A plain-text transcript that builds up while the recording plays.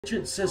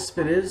Richard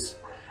Cespedes,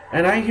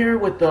 and I'm here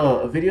with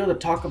a video to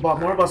talk about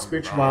more about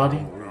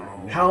spirituality,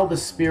 how the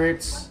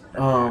spirits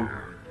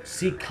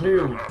see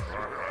clearly,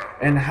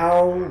 and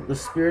how the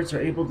spirits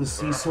are able to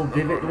see so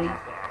vividly,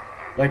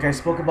 like I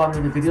spoke about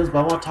in the videos.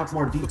 But I want to talk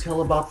more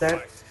detail about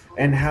that,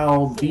 and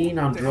how being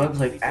on drugs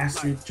like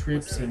acid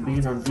trips and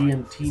being on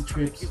DMT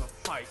trips,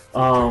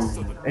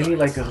 any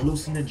like a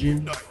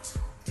hallucinogen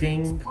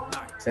thing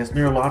that's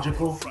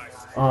neurological,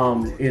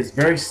 is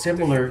very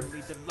similar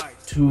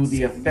to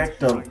the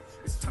effect of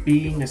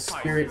being a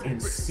spirit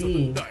and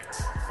seeing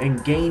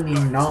and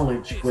gaining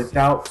knowledge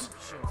without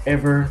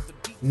ever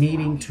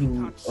needing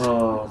to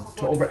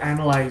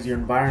overanalyze your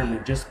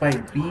environment, just by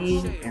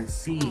being and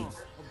seeing.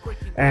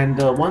 And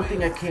one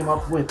thing I came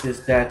up with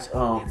is that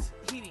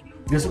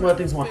there's some other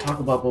things I want to talk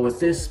about, but with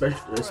this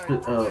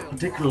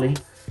particularly,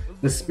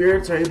 the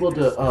spirits are able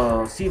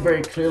to see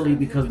very clearly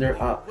because they're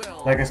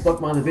like I spoke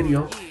about in the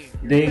video.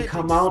 They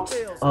come out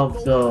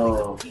of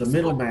the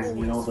middleman,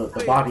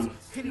 the body,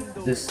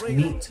 this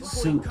meat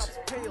suit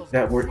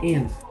that we're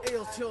in,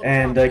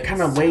 and it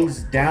kind of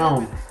weighs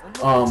down,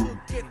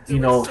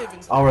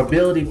 our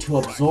ability to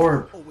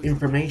absorb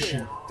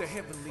information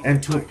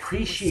and to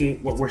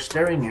appreciate what we're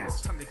staring at.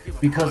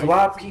 Because a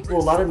lot of people,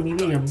 a lot of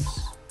mediums,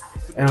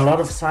 and a lot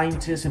of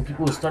scientists and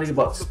people who study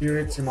about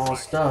spirits and all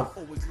stuff,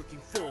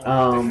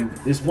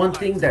 there's one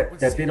thing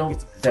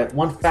that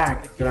one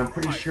fact that I'm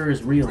pretty sure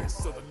is real,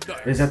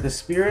 is that the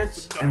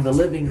spirits and the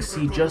living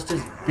see just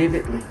as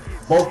vividly,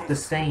 both the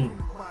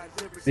same.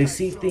 They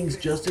see things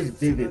just as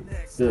vivid.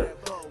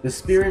 The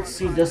spirits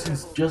see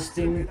things just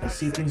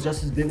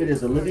as vivid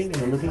as the living, and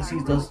the living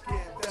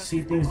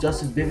see things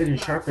just as vivid and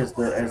sharp as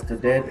the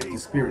dead, the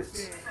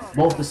spirits.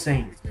 Both the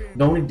same.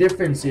 The only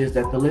difference is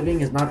that the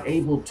living is not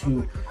able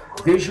to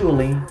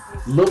visually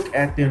look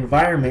at the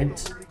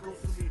environment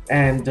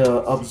and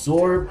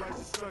absorb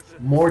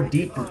more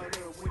deeply,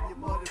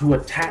 to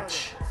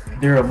attach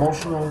their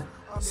emotional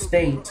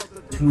state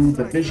to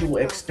the visual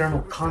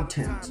external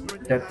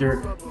content that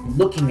they're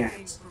looking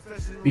at,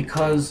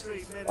 because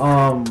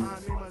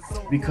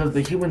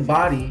the human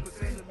body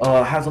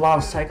has a lot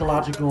of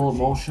psychological,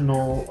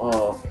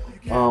 emotional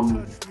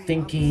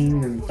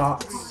thinking and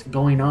thoughts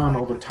going on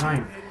all the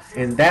time,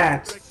 and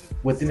that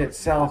within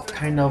itself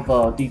kind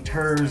of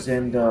deters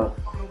and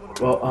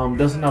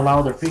doesn't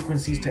allow the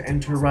frequencies to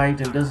enter right,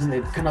 and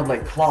it kind of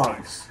like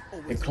clogs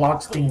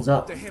things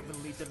up.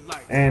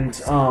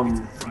 And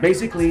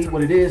basically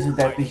what it is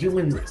that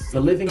the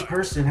living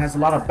person has a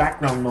lot of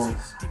background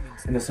noise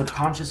in the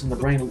subconscious and the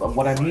brain.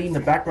 What I mean the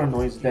background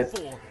noise is that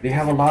they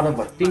have a lot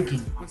of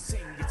thinking,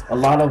 a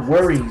lot of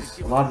worries,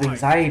 a lot of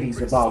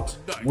anxieties about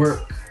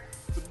work,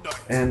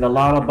 and a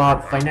lot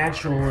about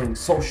financial and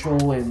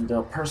social and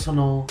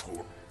personal,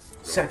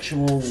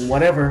 sexual,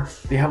 whatever.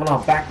 They have a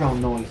lot of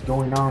background noise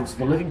going on. So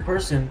the living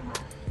person,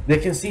 they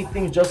can see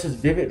things just as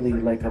vividly,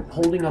 like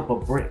holding up a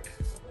brick.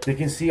 They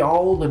can see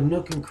all the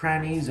nook and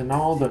crannies and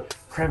all the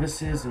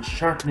crevices and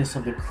sharpness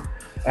of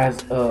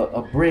as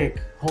a brick,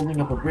 holding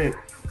up a brick,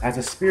 as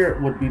a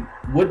spirit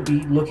would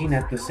be looking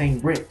at the same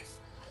brick.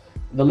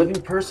 The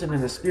living person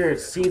and the spirit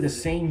see the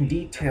same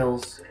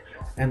details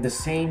and the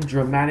same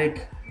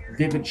dramatic,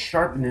 vivid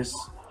sharpness,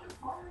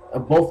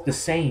 both the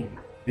same.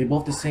 They're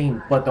both the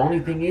same. But the only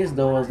thing is,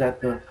 though, is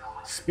that the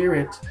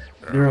spirit,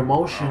 their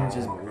emotions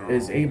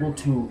is able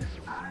to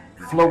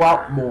flow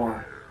out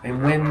more.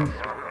 And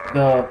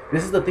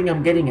this is the thing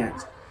I'm getting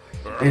at,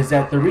 is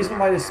that the reason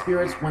why the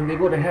spirits, when they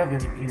go to heaven,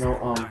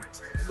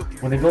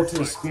 when they go to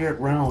the spirit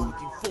realm,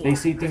 they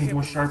see things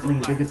more sharply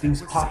and vivid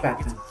things pop at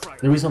them.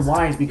 The reason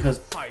why is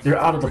because they're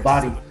out of the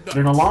body.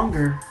 They're no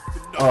longer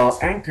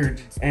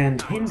anchored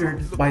and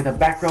hindered by the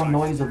background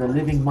noise of the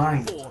living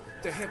mind,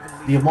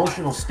 the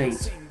emotional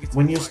states.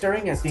 When you're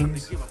staring at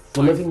things,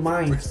 the living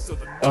mind,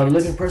 the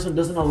living person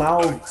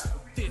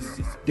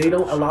they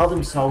don't allow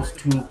themselves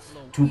to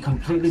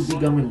completely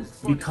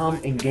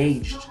become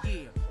engaged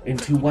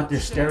into what they're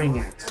staring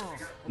at.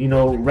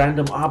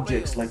 Random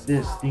objects like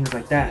this, things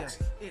like that.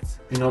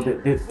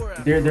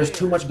 There's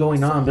too much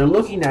going on. They're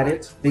looking at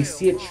it, they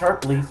see it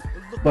sharply,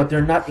 but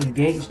they're not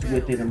engaged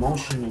with it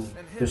emotionally.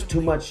 There's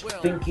too much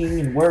thinking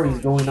and worries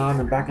going on in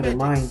the back of their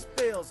mind.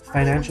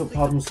 Financial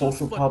problems,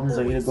 social problems.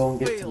 I need to go and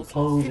get some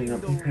clothes, pay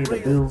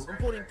the bills.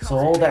 So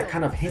all that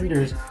kind of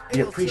hinders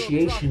the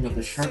appreciation of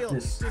the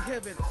sharpness.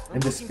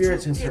 And the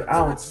spirits, since they're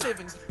out,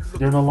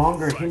 they're no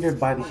longer hindered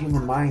by the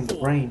human mind, the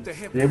brain.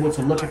 They're able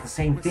to look at the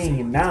same thing,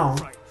 and now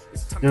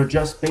they're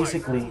just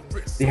basically,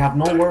 they have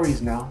no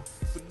worries now.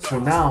 So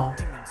now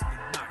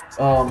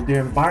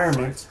their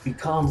environment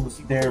becomes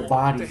their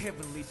body.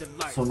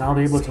 So now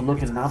they're able to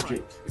look at an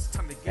object,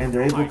 and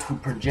they're able to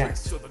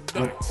project,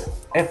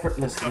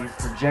 effortlessly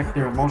project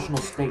their emotional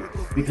state.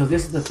 Because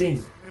this is the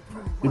thing,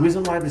 the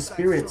reason why the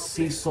spirits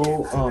see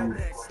so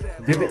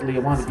vividly, I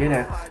want to get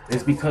at,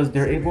 is because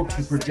they're able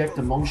to project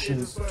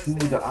emotions to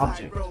the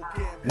object.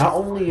 Not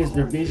only is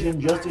their vision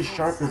just as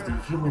sharp as the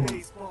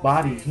human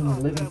body,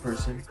 human living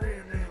person,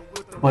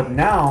 but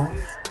now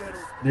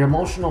their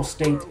emotional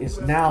state is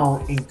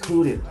now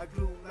included.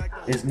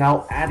 is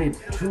now added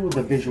to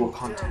the visual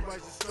content.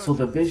 So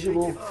the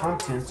visual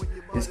content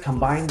is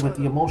combined with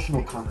the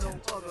emotional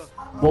content,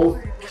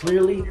 both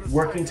clearly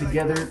working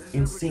together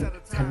in sync,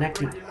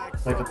 connected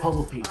like a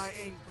puzzle piece.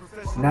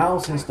 Now,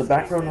 since the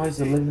background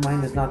noise of the living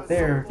mind is not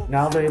there,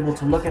 now they're able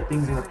to look at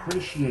things and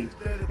appreciate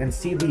and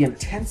see the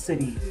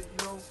intensity.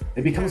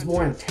 It becomes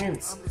more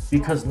intense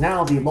because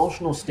now the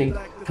emotional state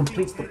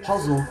completes the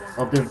puzzle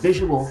of their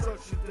visual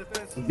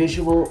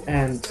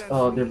and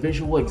their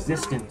visual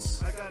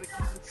existence.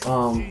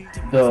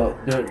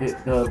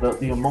 The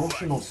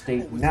emotional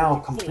state now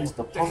completes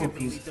the puzzle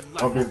piece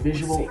of their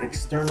visual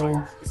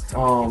external.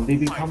 They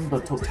become the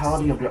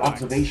totality of their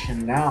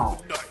observation now.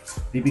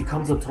 They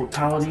become the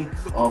totality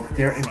of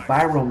their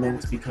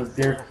environment because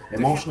their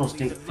emotional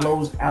state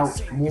flows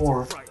out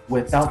more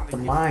without the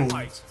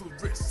mind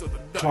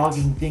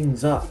clogging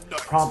things up,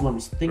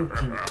 problems,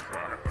 thinking.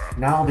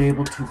 Now they're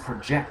able to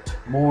project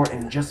more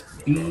and just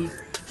be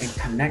and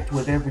connect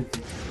with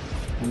everything.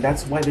 And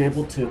that's why they're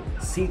able to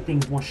see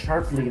things more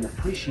sharply and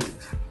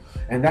appreciate.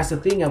 And that's the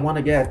thing I want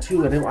to get at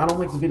too. And I don't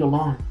make the video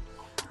long,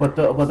 but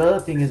the other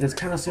thing is it's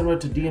kind of similar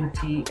to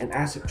DMT and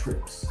acid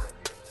trips.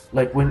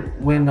 Like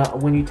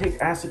when you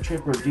take acid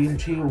trip or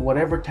DMT or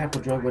whatever type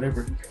of drug,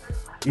 whatever,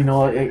 you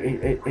know,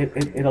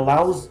 it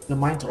allows the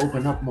mind to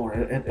open up more.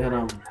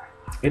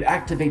 It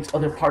activates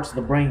other parts of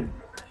the brain.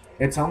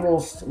 It's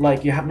almost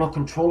like you have no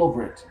control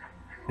over it.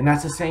 And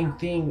that's the same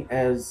thing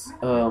as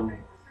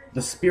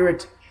the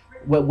spirit.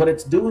 What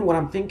it's doing, what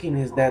I'm thinking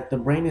is that the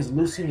brain is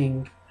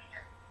loosening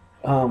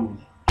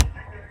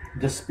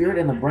the spirit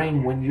and the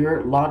brain. When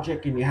you're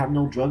logic and you have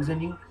no drugs in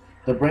you,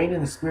 the brain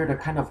and the spirit are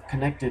kind of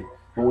connected.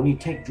 But when you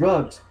take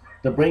drugs,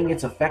 the brain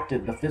gets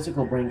affected, the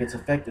physical brain gets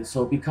affected,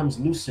 so it becomes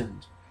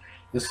loosened.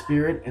 The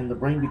spirit and the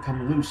brain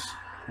become loose.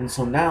 And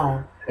so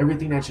now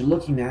everything that you're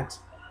looking at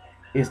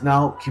is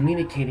now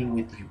communicating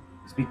with you.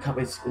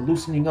 It's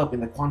loosening up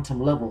in the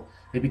quantum level.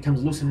 It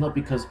becomes loosened up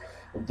because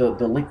the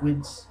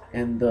liquids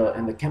and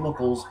the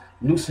chemicals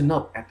loosen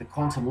up at the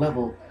quantum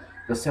level.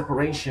 The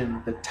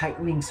separation, the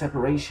tightening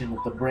separation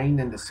of the brain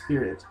and the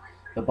spirit,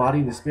 the body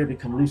and the spirit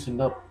become loosened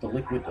up. The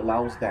liquid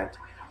allows that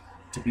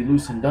to be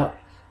loosened up.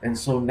 And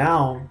so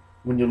now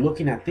when you're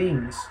looking at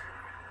things,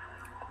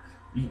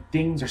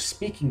 things are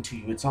speaking to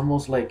you. It's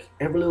almost like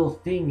every little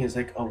thing is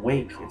like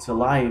awake, it's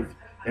alive,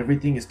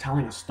 everything is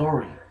telling a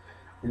story.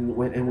 And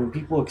when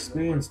people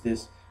experience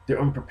this,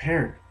 they're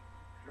unprepared.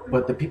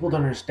 But the people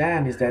don't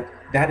understand is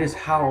that is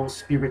how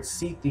spirits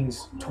see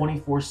things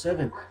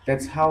 24/7.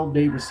 That's how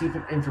they receive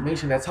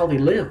information. That's how they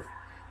live.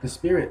 The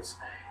spirits,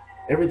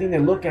 everything they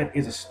look at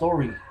is a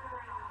story,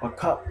 a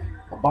cup,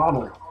 a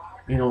bottle,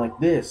 you know, like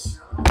this,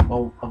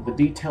 of the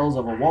details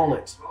of a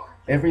wallet.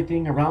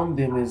 Everything around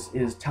them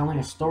is telling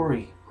a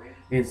story.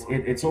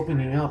 It's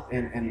opening up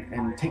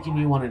and taking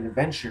you on an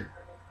adventure.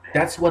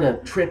 That's what a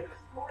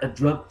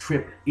drug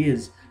trip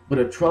is. But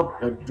a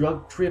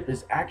drug trip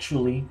is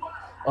actually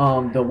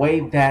the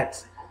way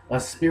that a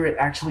spirit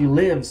actually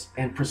lives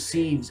and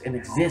perceives and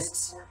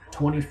exists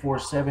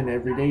 24/7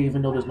 every day,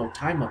 even though there's no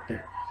time up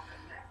there.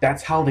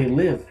 That's how they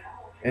live.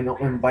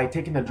 And by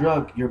taking a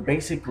drug, you're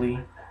basically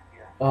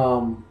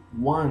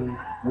one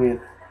with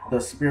the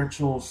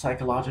spiritual,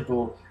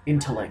 psychological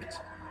intellect.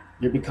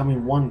 You're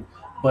becoming one.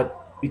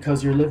 But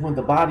because you're living with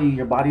the body,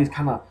 your body is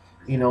kind of,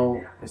 you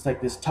know, it's like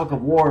this tug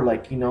of war.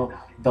 Like, you know,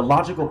 the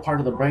logical part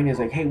of the brain is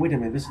like, hey, wait a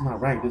minute, this is not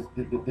right.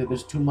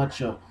 There's too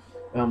much.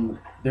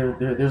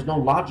 There's no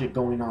logic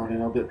going on. You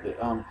know,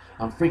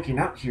 I'm freaking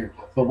out here.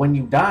 But when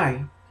you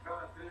die,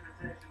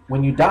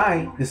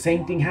 the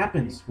same thing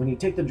happens. When you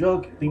take the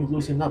drug, things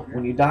loosen up.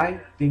 When you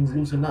die, things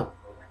loosen up.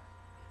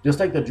 Just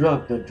like the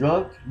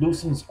drug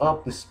loosens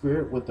up the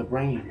spirit with the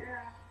brain.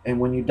 And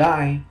when you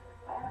die,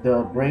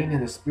 the brain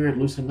and the spirit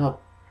loosen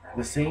up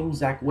the same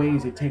exact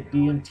ways they take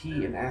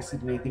DMT and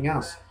acid and anything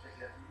else.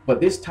 But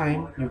this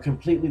time,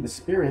 the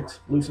spirit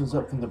loosens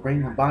up from the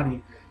brain and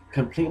body,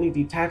 completely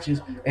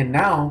detaches, and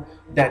now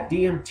that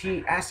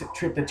DMT acid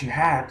trip that you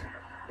had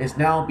is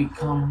now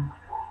become,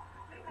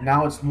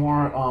 now it's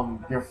more,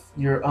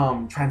 you're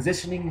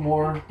transitioning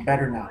more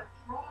better now.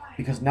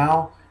 Because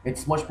now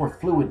it's much more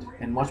fluid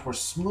and much more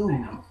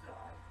smooth.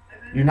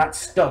 You're not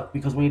stuck,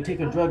 because when you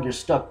take a drug, you're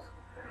stuck.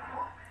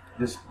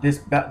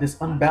 This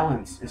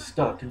unbalance is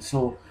stuck, and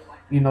so,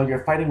 you know,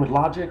 you're fighting with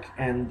logic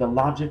and the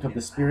logic of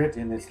the spirit,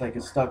 and it's like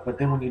it's stuck. But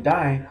then when you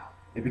die,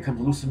 it becomes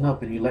loosened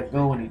up, and you let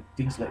go, and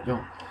things let go.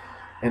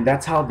 And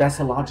that's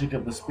the logic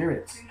of the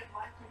spirits.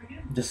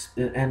 The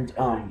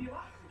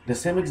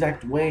same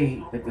exact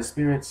way that the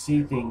spirits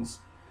see things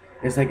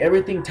is like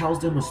everything tells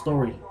them a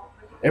story.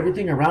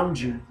 Everything around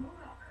you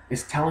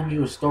is telling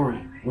you a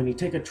story. When you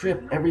take a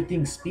trip,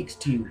 everything speaks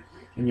to you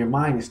in your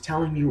mind, is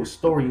telling you a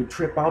story. You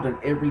trip out on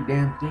every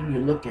damn thing you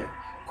look at.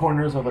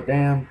 Corners of a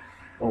damn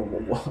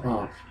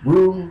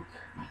room,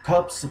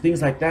 cups,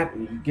 things like that,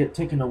 you get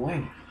taken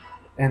away.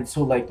 And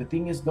so, like, the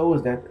thing is, though,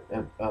 is that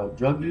a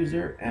drug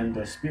user and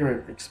the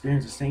spirit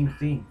experience the same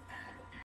thing.